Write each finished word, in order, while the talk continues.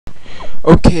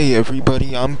Okay,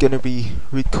 everybody, I'm gonna be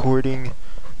recording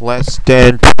Last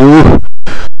Stand 2.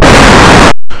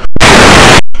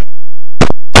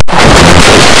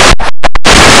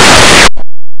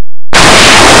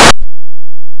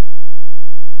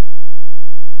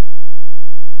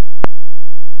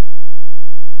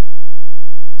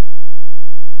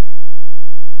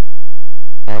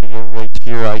 Audio right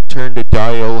here. I turned the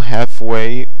dial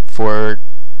halfway for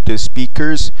the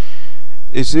speakers.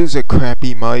 This is a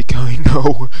crappy mic, I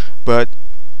know, but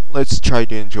let's try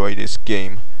to enjoy this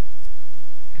game.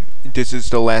 This is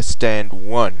The Last Stand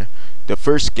 1, the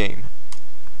first game.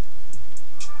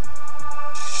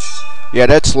 Yeah,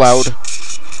 that's loud.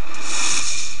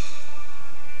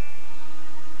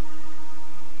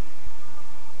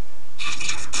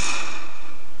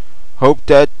 Hope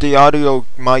that the audio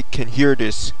mic can hear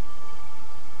this,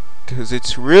 because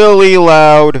it's really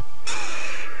loud.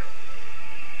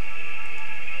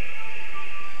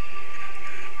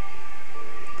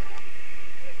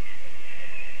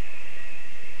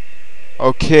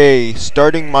 Okay,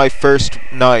 starting my first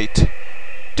night,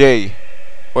 day,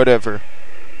 whatever.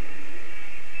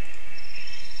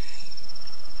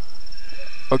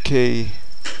 Okay.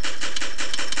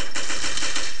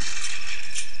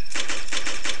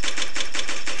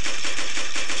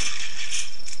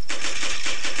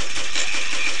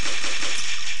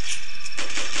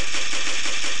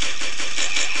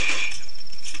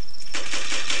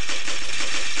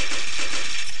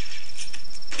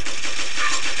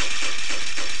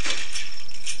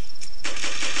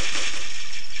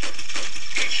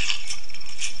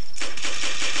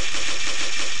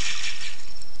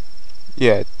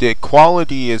 Yeah, the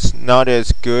quality is not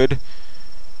as good,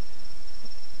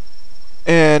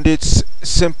 and it's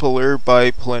simpler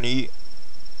by plenty,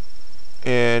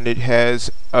 and it has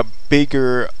a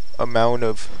bigger amount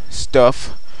of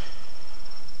stuff.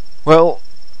 Well,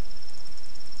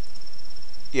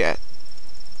 yeah,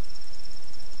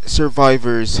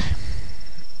 survivors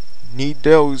need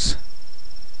those.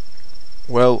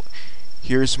 Well,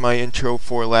 here's my intro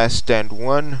for Last Stand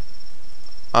 1.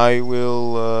 I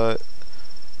will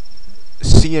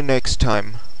see you next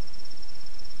time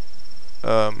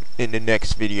in the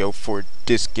next video for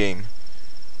this game.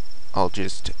 I'll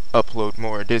just upload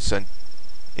more of this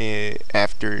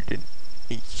after the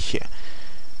yeah,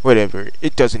 whatever.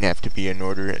 It doesn't have to be in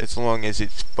order. As long as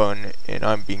it's fun and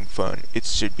I'm being fun, it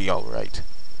should be alright.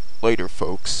 Later,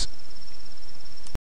 folks.